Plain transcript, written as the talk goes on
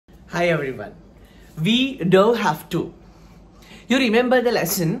Hi everyone. We don't have to. You remember the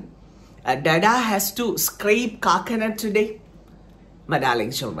lesson? Dada has to scrape coconut today. My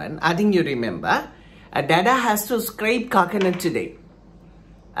darling children, I think you remember. Dada has to scrape coconut today.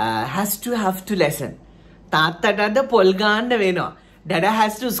 Has to have to lesson. Tata dada polganda veno. Dada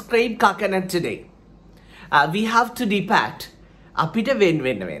has to scrape coconut today. We have to depart. Apita ven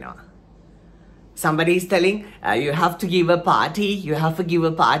veno. Somebody is telling you have to give a party. You have to give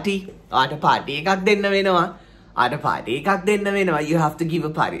a party. At a party ekak denna wenawa. At a party ekak denna wenawa. You have to give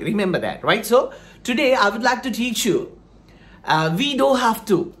a party. Remember that, right? So today I would like to teach you. We don't have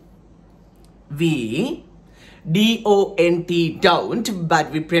to. We D-O-N-T don't,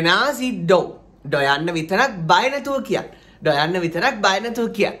 but we pronounce it do. Doyanna vitarak baya nathuwa kiyan. Doyanna vitarak baya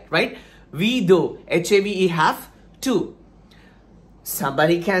nathuwa kiyan, right? We do. H-A-V-E have to.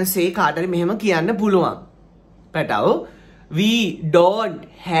 Somebody can say කාටරි මෙහෙම කියන්න පුළුවන්. පැටව we don't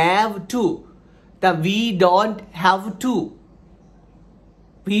have to. We don't have to.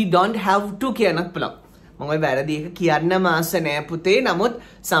 We don't have to කියන්නත් පුළුවන්. මම ඔය වැරදි එක කියන්න මාස නෑ පුතේ. නමුත්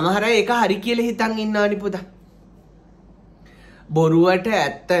සමහර අය ඒක හරි කියලා හිතන් ඉන්නවනි පුතා. බොරුවට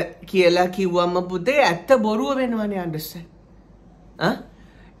ඇත්ත කියලා කිව්වම පුතේ ඇත්ත බොරුව වෙනවනේ understand?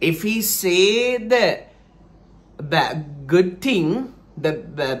 If we say the good thing, the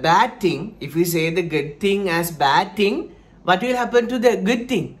bad thing, if we say the good thing as bad thing, what will happen to the good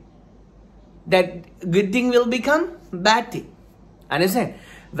thing? That good thing will become bad thing. Understand?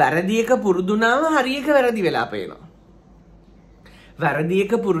 වැරදි එක පුරුදුනාම හරි එක වැරදි වෙලා පේනවා. වැරදි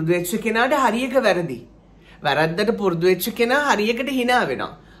එක පුරුදු වෙච්ච කෙනාට හරි එක වැරදි. වැරද්දට පුරුදු වෙච්ච කෙනා හරි එකට hina වෙනවා.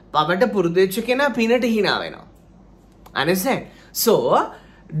 පවට පුරුදු වෙච්ච කෙනා පිනට hina වෙනවා. Understand? So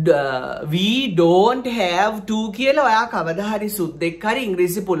we don't have to කියලා ඔයා කවදා හරි සුද්දෙක් හරි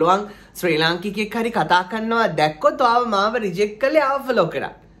ඉංග්‍රීසි පුළුවන් ශ්‍රී ලාංකිකයෙක් හරි කතා කරනවා දැක්කොත් ඔයාව මාව රිජෙක්ට් කරලා ආව ෆලෝ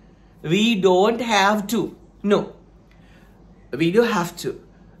කරා. We don't have to. No. We don't have to.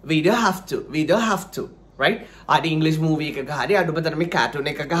 We don't have to. We don't have to. Right? අර ඉංග්‍රීසි මූවි එකක හරි අඩුපතර මේ කාටුන්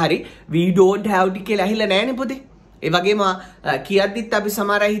එකක හරි we don't have to කියලා ඇහිලා නැහැනේ පුතේ. ඒ වගේම කියද්දිත් අපි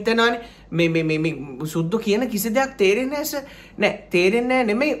සමහර අය හිතනවානේ මේ සුද්ධ කියන කිසි දෙයක් තේරෙන්නේ නැහැ නෑ තේරෙන්නේ නැහැ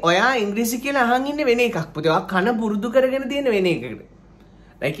නෙමෙයි ඔයා ඉංග්‍රීසි කියලා අහන් ඉන්නේ වෙන එකක් පුතේ. ඔයා කන පුරුදු කරගෙන තියෙන වෙන එකකට.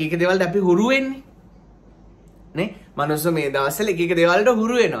 like එක දේවල්ට අපි හුරු වෙන්නේ නේ මනුස්ස මේ දවස්වල එක දේවල්ට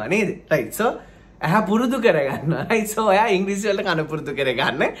හුරු වෙනවා නේද? right so අහ පුරුදු කරගන්නවා. right so ඔයා ඉංග්‍රීසි වලට කන පුරුදු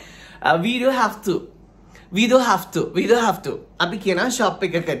කරගන්න. we don't have to. We don't have to. We don't have to. අපි කියනවා shop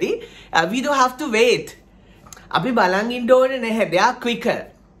එකකදී we don't have to wait. අපි බලන් ඉන්න ඕනේ නැහැ. they are quicker.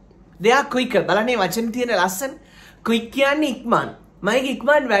 They are quicker. බලන්නේ වචන තියෙන ලස්සන. quick කියන්නේ ඉක්මන්. මම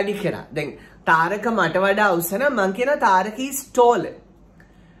ඉක්මන් වැඩි කරා. දැන් තාරක මට වඩා උස නම් මං කියනවා තාරක is taller.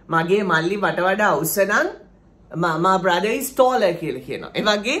 මගේ මල්ලි මට වඩා උස නම් my brother is taller කියලා කියනවා. ඒ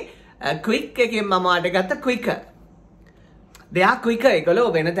වගේ quick එකෙන් මම අඩ ගත්ත quicker. they are quicker. ඒගොල්ලෝ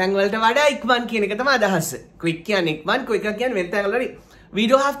වෙන තැන් වලට වඩා ඉක්මන් කියන එක තමයි අදහස. quick කියන්නේ ඉක්මන්, quicker කියන්නේ වෙන තැන් වලට.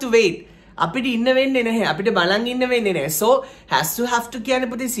 We don't have to wait. අපිට ඉන්න වෙන්නේ නැහැ. අපිට බලන් ඉන්න වෙන්නේ නැහැ. So has to have to කියන්නේ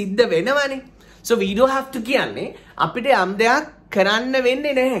පුතේ සිද්ධ වෙනවනේ. So we don't have to කියන්නේ අපිට යම් දෙයක් කරන්න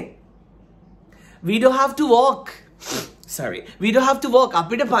වෙන්නේ නැහැ. We don't have to walk. Sorry. We don't have to walk.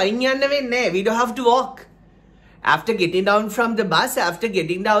 අපිට පයින් යන්න වෙන්නේ නැහැ. We don't have to walk. After getting down from the bus, after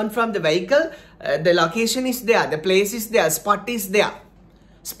getting down from the vehicle, the location is there. The place is there. Spot is there.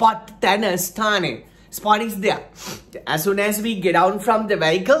 Spot තැන ස්ථානේ. Spot is there. As soon as we get down from the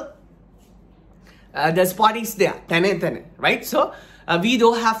vehicle, the spot is there. Tane, right? So we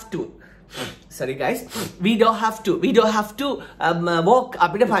don't have to. Sorry guys. We don't have to. We don't have to walk.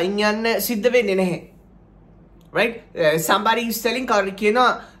 අපිට පයින් යන්න සිද්ධ වෙන්නේ නැහැ. Right? Somebody is telling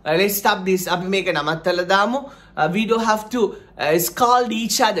let's stop this. අපි මේක නවත්තලා දාමු. We don't have to scold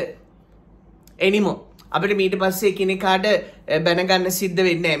each other anymore. අපිට ඊට පස්සේ එකිනෙකාට බැන ගන්න සිද්ධ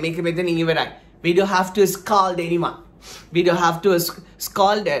වෙන්නේ නැහැ. මේක මෙතන ඉවරයි. We don't have to scold anyone. We don't have to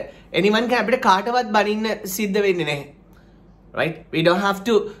scold anyone. can අපිට කාටවත් බනින්න සිද්ධ වෙන්නේ නැහැ. Right? We don't have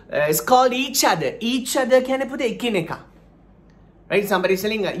to scold each other. Each other කියන්නේ පුතේ එකිනෙකා. Right? Somebody is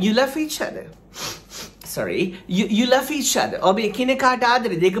telling you love each other. Sorry. You love each other. ඔබ එකිනෙකාට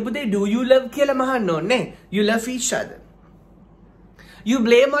ආදරේ. දෙක පුතේ do you love කියලා මහන්න ඕනේ. You love each other. You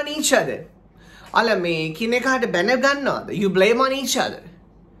blame on each other. අල මේ එකිනෙකාට බැන ගන්නවද? You blame on each other.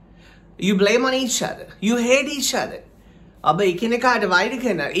 You blame on each other. You hate each other. ඔබ එකිනෙකාට වෛර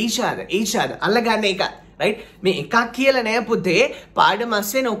කරනවා. each other. අල්ලගන්න එක. right? මේ එකක් කියලා නෑ පුතේ. පාඩම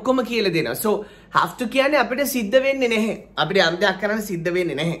අස්සෙන් ඔක්කොම කියලා දෙනවා. So have to කියන්නේ අපිට සිද්ධ වෙන්නේ නැහැ. අපිට යම් දෙයක් කරන්න සිද්ධ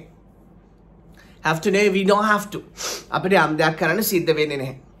වෙන්නේ නැහැ. have to නේ we don't have to. අපිට යම් දෙයක් කරන්න සිද්ධ වෙන්නේ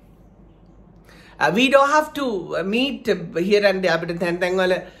නැහැ. We don't have to meet here and there. අපිට තැන් තැන්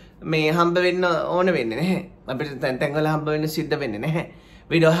වල මේ හම්බ වෙන්න ඕන වෙන්නේ නැහැ. අපිට තැන් වල හම්බ වෙන්න සිද්ධ වෙන්නේ නැහැ.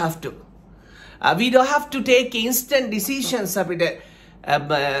 We don't have to. We don't have to take instant decisions. අපිට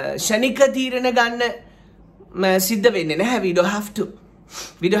ෂණික තීරණ ගන්න සිද්ධ වෙන්නේ නැහැ. We don't have to.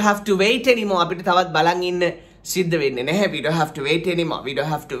 We don't have to wait anymore. අපිට තවත් බලන් ඉන්න සිද්ධ වෙන්නේ නැහැ. We don't have to wait anymore. We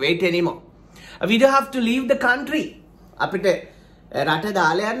don't have to wait anymore. We don't have to leave the country. අපිට රට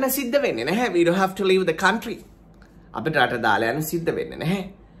දාලා යන්න සිද්ධ වෙන්නේ නැහැ. We don't have to leave the country. අපිට රට දාලා යන්න සිද්ධ වෙන්නේ නැහැ.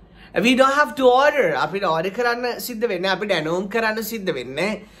 We don't have to order. අපිට order කරන්න සිද්ධ වෙන්නේ නැහැ. අපිට ඇනෝම් කරන්න සිද්ධ වෙන්නේ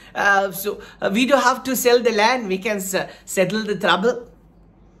නැහැ. So we don't have to sell the land. We can settle the trouble.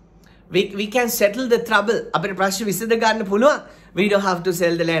 We can settle the trouble. අපිට ප්‍රශ්න විසඳ ගන්න පුළුවන්. We don't have to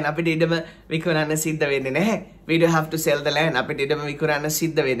sell the land. අපිට ඉඩම විකුණන්න සිද්ධ වෙන්නේ නැහැ. We don't have to sell the land. අපිට ඉඩම විකුණන්න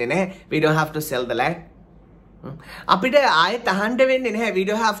සිද්ධ වෙන්නේ නැහැ. We don't have to sell the land. අපිට ආයෙත් අහන්න වෙන්නේ නැහැ. We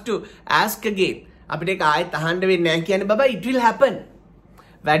don't have to ask again. අපිට ඒක ආයෙත් අහන්න වෙන්නේ නැහැ කියන්නේ බබා it will happen.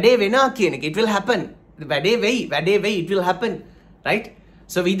 වැඩේ වෙනවා කියන එක it will happen. වැඩේ වෙයි it will happen. Right?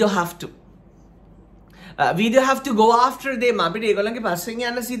 So we don't have to. We don't have to go after them. අපිට ඒගොල්ලන්ගේ පස්සෙන්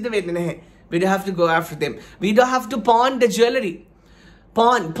යන්න සිද්ධ වෙන්නේ නැහැ. We don't have to go after them. We don't have to pawn the jewelry.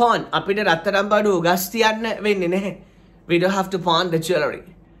 Pawn. අපිට රත්තරන් බඩු උගස් තියන්න වෙන්නේ නැහැ. We don't have to pawn the jewelry.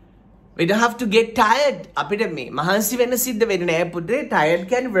 We don't have to get tired. අපිට මේ මහන්සි වෙන්න සිද්ධ වෙන්නේ නැහැ පුතේ. Tired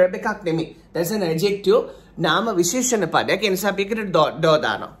කියන්නේ verb එකක් නෙමෙයි. That's an adjective. නාම විශේෂණ පදයක්. ඒ නිසා අපි ඒකට do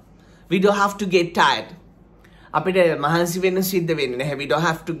දානවා. We don't have to get tired. අපිට මහන්සි වෙන්න සිද්ධ වෙන්නේ නැහැ. We don't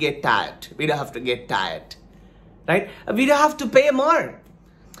have to get tired. We don't have to get tired. Right? We don't have to pay more.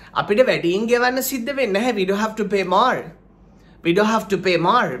 අපිට වැඩියෙන් ගෙවන්න සිද්ධ වෙන්නේ නැහැ. We don't have to pay more. We don't have to pay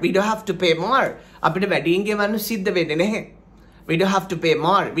more. We don't have to pay more. අපිට වැඩියෙන් ගෙවන්න සිද්ධ වෙන්නේ නැහැ. We don't have to pay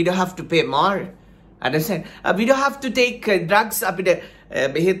more. We don't have to pay more. Understand? We don't have to take drugs. අපිට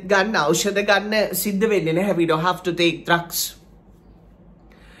බෙහෙත් ගන්න ඖෂධ ගන්න සිද්ධ වෙන්නේ නැහැ. We don't have to take drugs.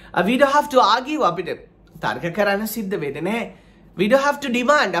 We don't have to argue. අපිට තර්ක කරන්න සිද්ධ වෙන්නේ නැහැ. We don't have to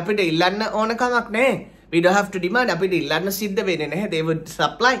demand. අපිට ඉල්ලන්න ඕන කමක් නැහැ. We don't have to demand. අපිට ඉල්ලන්න සිද්ධ වෙන්නේ නැහැ. They would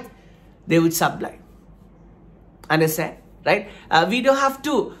supply. They would supply. Understand? Right? We don't have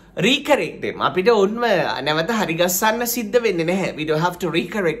to recorrect them. අපිට ඔන්ම නැවත හරි ගස්සන්න සිද්ධ වෙන්නේ නැහැ. We don't have to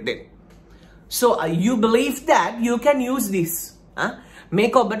recorrect them. So you believe that you can use this.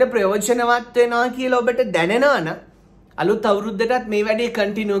 මේක ඔබට ප්‍රයෝජනවත් වෙනවා කියලා ඔබට දැනෙනවා නම් අලුත් අවුරුද්දටත් මේ වැඩේ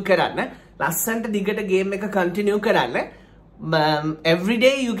කන්ටිනියු කරන්න. ලස්සන්ට දිගට ගේම් එක කන්ටිනියු කරන්න. Every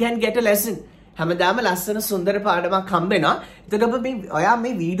day you can get a lesson. හැමදාම ලස්සන සුන්දර පාඩමක් හම්බ වෙනවා. එතකොට ඔබ මේ ඔයා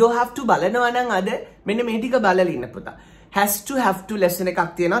මේ වීඩියෝ have to බලනවා නම් අද මෙන්න මේ ටික බලලා ඉන්න පුතා. has to have to lesson එකක්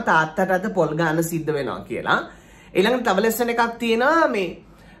තියෙනවා තාත්තට අද පොල් ගන්න සිද්ධ වෙනවා කියලා. ඊළඟට තව lesson එකක් තියෙනවා මේ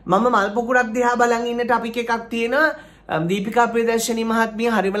මම මල් පොකුරක් දිහා බලන් ඉන්න topic එකක් තියෙනවා. දීපිකා ප්‍රදර්ශනී මහත්මිය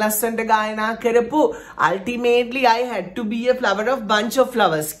හරිම ලස්සනට ගායනා කරපු ultimately I had to be a flower of bunch of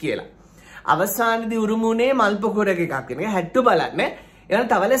flowers කියලා. අවසානයේදී උරුමුනේ මල් පොකුරක එකක් වෙන එක had to බලන්න. ඊළඟ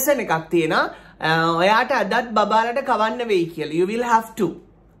තව lesson එකක් තියෙනවා ඔයාට අදත් බබාලට කවන්න වෙයි කියලා. You will have to.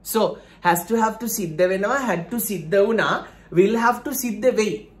 So has to have to සිද්ධ වෙනවා had to සිද්ධ වුණා will have to සිද්ධ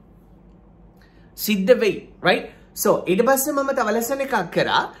වෙයි. සිද්ධ වෙයි. Right? So ඊට පස්සේ මම තව lesson එකක්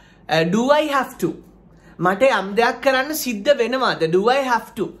කරා do I have to මට යම් දෙයක් කරන්න සිද්ධ වෙනවද? Do I have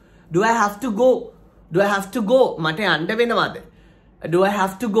to? Do I have to go? Do I have to go? මට යන්න වෙනවද? Do I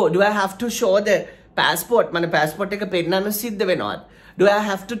have to go? Do I have to show the passport? මට passport එක පෙන්නන්න සිද්ධ වෙනවද? Do I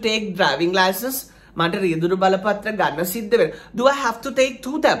have to take driving license? මට රියදුරු බලපත්‍ර ගන්න සිද්ධ වෙනවද? Do I have to take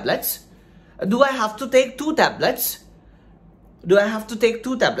 2 tablets? Do I have to take 2 tablets? Do I have to take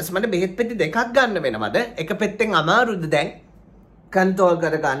 2 tablets? මට බෙහෙත් පෙට්ටි දෙකක් ගන්න වෙනවද? එක පෙත්තෙන් අමාරුද දැන්? කන්ට්‍රෝල්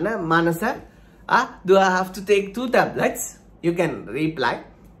කරගන්න මනස. Do I have to take 2 tablets? You can reply.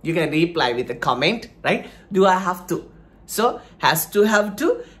 You can reply with a comment, right? Do I have to? So, has to, have to,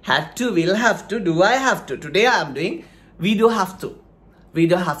 had to, will have to, do I have to? Today I am doing, we do have to. We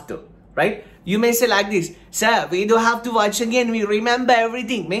do have to, right? You may say like this, sir, we do have to watch again. We remember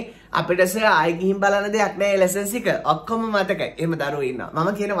everything. Me, අපිට sir ආයි ගිහින් බලන දෙයක් නෑ lessons එක. ඔක්කොම මතකයි. එහෙම දරුවෝ ඉන්නවා. මම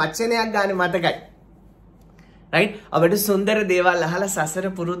කියන වචනයක් ගන්න මතකයි. Right? අපිට සුන්දර දේවල් අහලා සසර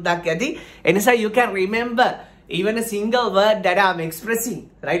පුරුද්දක් ඇති. එනිසා you can remember even a single word that I'm expressing.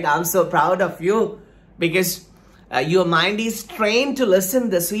 Right? I'm so proud of you because your mind is trained to listen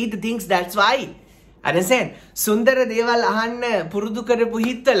the sweet things. That's why. Understand? සුන්දර දේවල් අහන්න පුරුදු කරපු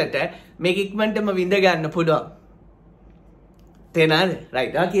හිතවලට මේක ඉක්මනටම විඳ ගන්න පුළුවන්. තේනද?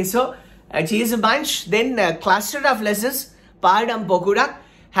 Right. Okay. So choose a bunch. Then cluster of lessons. පාඩම් පොකුරක්.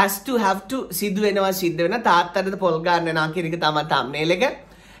 has to have to සිදු වෙනවා සිද්ධ වෙන තාත්තට පොල් ගන්න නා කියන එක තමයි thumbnail එක.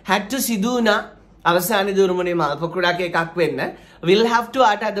 had to සිදු වුණා අවසානයේ දුරුමුණේ මල් පොකුරක් එකක් වෙන්න will have to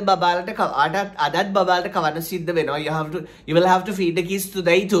අද බබාලට අදත් බබාලට කවන්න සිද්ධ වෙනවා. You will have to feed the kids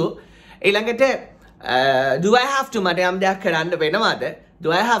today too. ඊළඟට do I have to මට යම් දෙයක් කරන්න වෙනවද? Do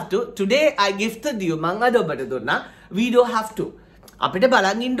I have to? Today I gifted you. මං අද ඔබට දුන්නා. We don't have to. අපිට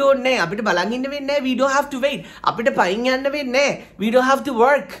බලන් ඉන්න ඕනේ නැහැ. අපිට බලන් ඉන්න වෙන්නේ නැහැ. We don't have to wait. අපිට පයින් යන්න වෙන්නේ නැහැ. We don't have to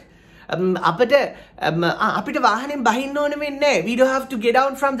work. අපිට වාහනෙන් බහින්න ඕනේ වෙන්නේ නැහැ. We don't have to get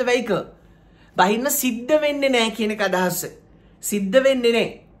down from the vehicle. බහින්න සිද්ධ වෙන්නේ නැහැ කියන එක අදහස. සිද්ධ වෙන්නේ නැහැ.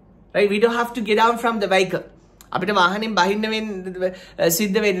 Right? We don't have to get down from the vehicle. අපිට වාහනෙන් බහින්න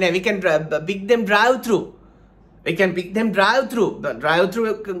සිද්ධ වෙන්නේ නැහැ. We can pick them drive through. We can pick them drive through. Drive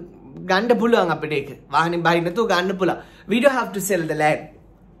through ගන්න පුළුවන් අපිට ඒක. වාහනෙන් බහින්න තු ගන්න පුළුවන්. We don't have to sell the land.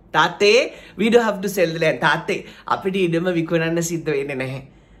 තාත්තේ we don't have to sell the land. තාත්තේ අපිට ඉඩම විකුණන්න සිද්ධ වෙන්නේ නැහැ.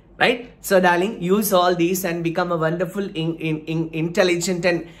 Right? So darling, use all these and become a wonderful, intelligent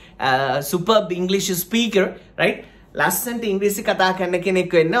and superb English speaker. Right? ලස්සනට ඉංග්‍රීසි කතා කරන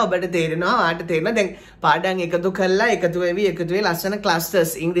කෙනෙක් වෙන්න ඔබට තේරෙනවා ආට තේරෙනවා දැන් පාඩම් එකතු කරලා එකතු වෙවි ලස්සන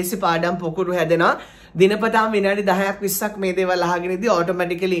ක්ලස්ටර්ස් ඉංග්‍රීසි පාඩම් පොකුරු හැදෙනවා දිනපතාම විනාඩි 10ක් 20ක් මේ දේවල් අහගෙන ඉදී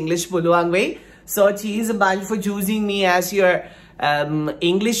automatically English පුළුවන් වෙයි. So cheers a bunch for choosing me as your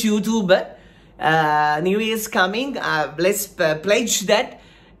English YouTuber. New Year is coming. Let's pledge that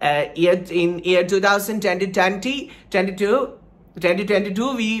in year 2022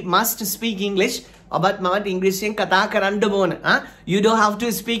 we must speak English. ඔබත් මමත් ඉංග්‍රීසියෙන් කතා කරන්න ඕන. You don't have to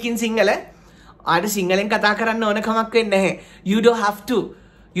speak in Sinhala. ආට සිංහලෙන් කතා කරන්න ඕන කමක් වෙන්නේ නැහැ. You don't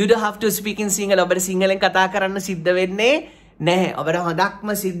have to speak in Sinhala. ඔබට සිංහලෙන් කතා කරන්න සිද්ධ වෙන්නේ නැහැ. ඔබට හොඳක්ම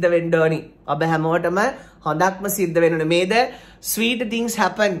සිද්ධ වෙන්න ඕනි. ඔබ හැමෝටම හොඳක්ම සිද්ධ වෙන්න ඕනේ. May the sweet things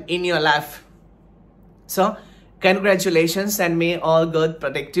happen in your life. So, congratulations and may all God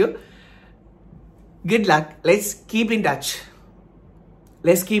protect you. Good luck. Let's keep in touch.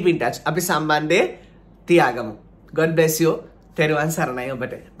 අපි සම්බන්ධය තියාගමු. God bless you. තෙරුවන් සරණයි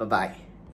ඔබට. Bye bye.